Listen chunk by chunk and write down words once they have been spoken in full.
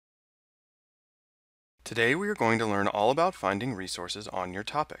Today we are going to learn all about finding resources on your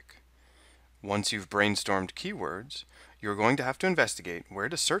topic. Once you've brainstormed keywords, you're going to have to investigate where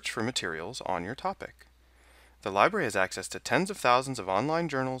to search for materials on your topic. The library has access to tens of thousands of online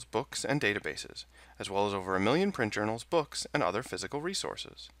journals, books, and databases, as well as over 1 million print journals, books, and other physical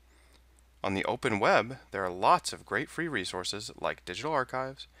resources. On the open web, there are lots of great free resources like digital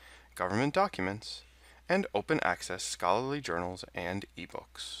archives, government documents, and open access scholarly journals and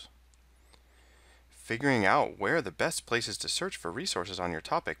ebooks. Figuring out where the best places to search for resources on your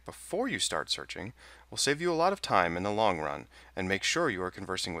topic before you start searching will save you a lot of time in the long run and make sure you are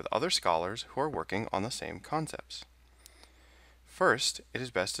conversing with other scholars who are working on the same concepts. First, it is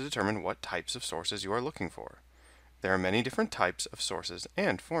best to determine what types of sources you are looking for. There are many different types of sources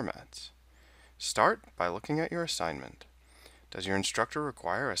and formats. Start by looking at your assignment. Does your instructor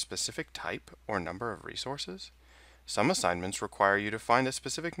require a specific type or number of resources? Some assignments require you to find a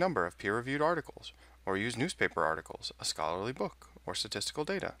specific number of peer-reviewed articles, or use newspaper articles, a scholarly book, or statistical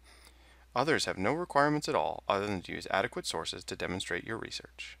data. Others have no requirements at all other than to use adequate sources to demonstrate your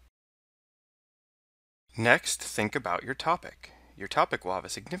research. Next, think about your topic. Your topic will have a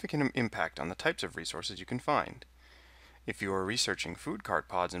significant impact on the types of resources you can find. If you are researching food cart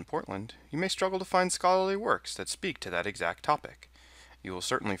pods in Portland, you may struggle to find scholarly works that speak to that exact topic. You will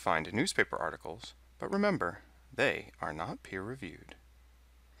certainly find newspaper articles, but remember, they are not peer-reviewed.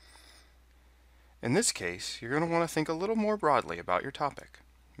 In this case, you're going to want to think a little more broadly about your topic.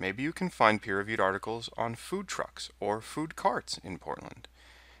 Maybe you can find peer-reviewed articles on food trucks or food carts in Portland.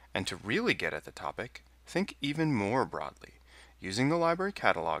 And to really get at the topic, think even more broadly. Using the library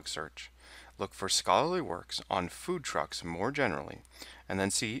catalog search, look for scholarly works on food trucks more generally, and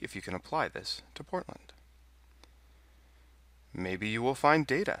then see if you can apply this to Portland. Maybe you will find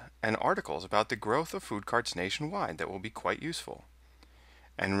data and articles about the growth of food carts nationwide that will be quite useful.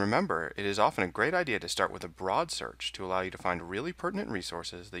 And remember, it is often a great idea to start with a broad search to allow you to find really pertinent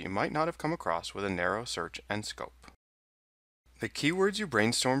resources that you might not have come across with a narrow search and scope. The keywords you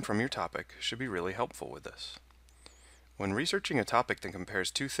brainstorm from your topic should be really helpful with this. When researching a topic that compares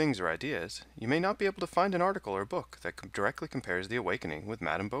two things or ideas, you may not be able to find an article or book that directly compares The Awakening with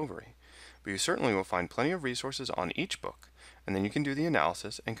Madame Bovary, but you certainly will find plenty of resources on each book, and then you can do the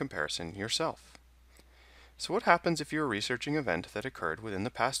analysis and comparison yourself. So what happens if you are researching an event that occurred within the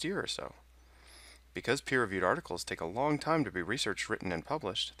past year or so? Because peer-reviewed articles take a long time to be researched, written, and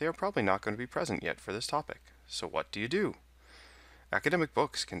published, they are probably not going to be present yet for this topic. So what do? Academic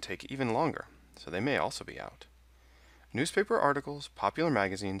books can take even longer, so they may also be out. Newspaper articles, popular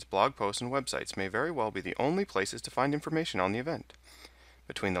magazines, blog posts, and websites may very well be the only places to find information on the event.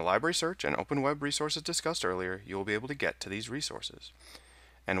 Between the library search and open web resources discussed earlier, you will be able to get to these resources.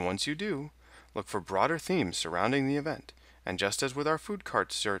 And once you do, look for broader themes surrounding the event, and just as with our food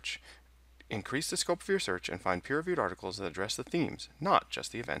cart search, increase the scope of your search and find peer-reviewed articles that address the themes, not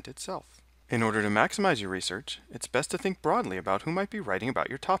just the event itself. In order to maximize your research, it's best to think broadly about who might be writing about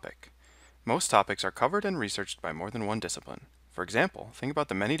your topic. Most topics are covered and researched by more than one discipline. For example, think about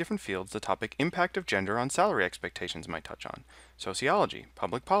the many different fields the topic impact of gender on salary expectations might touch on: sociology,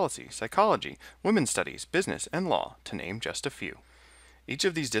 public policy, psychology, women's studies, business, and law, to name just a few. Each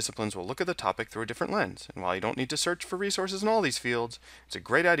of these disciplines will look at the topic through a different lens, and while you don't need to search for resources in all these fields, it's a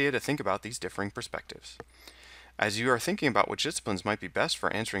great idea to think about these differing perspectives. As you are thinking about which disciplines might be best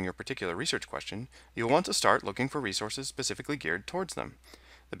for answering your particular research question, you'll want to start looking for resources specifically geared towards them.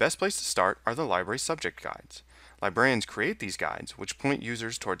 The best place to start are the library subject guides. Librarians create these guides, which point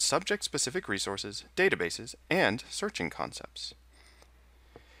users towards subject-specific resources, databases, and searching concepts.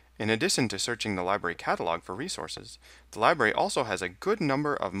 In addition to searching the library catalog for resources, the library also has a good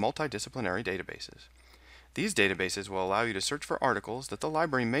number of multidisciplinary databases. These databases will allow you to search for articles that the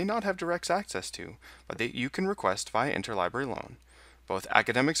library may not have direct access to, but that you can request via interlibrary loan. Both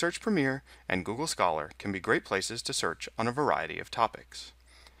Academic Search Premier and Google Scholar can be great places to search on a variety of topics.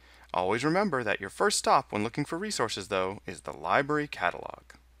 Always remember that your first stop when looking for resources, though, is the library catalog.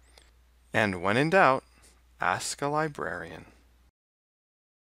 And when in doubt, ask a librarian.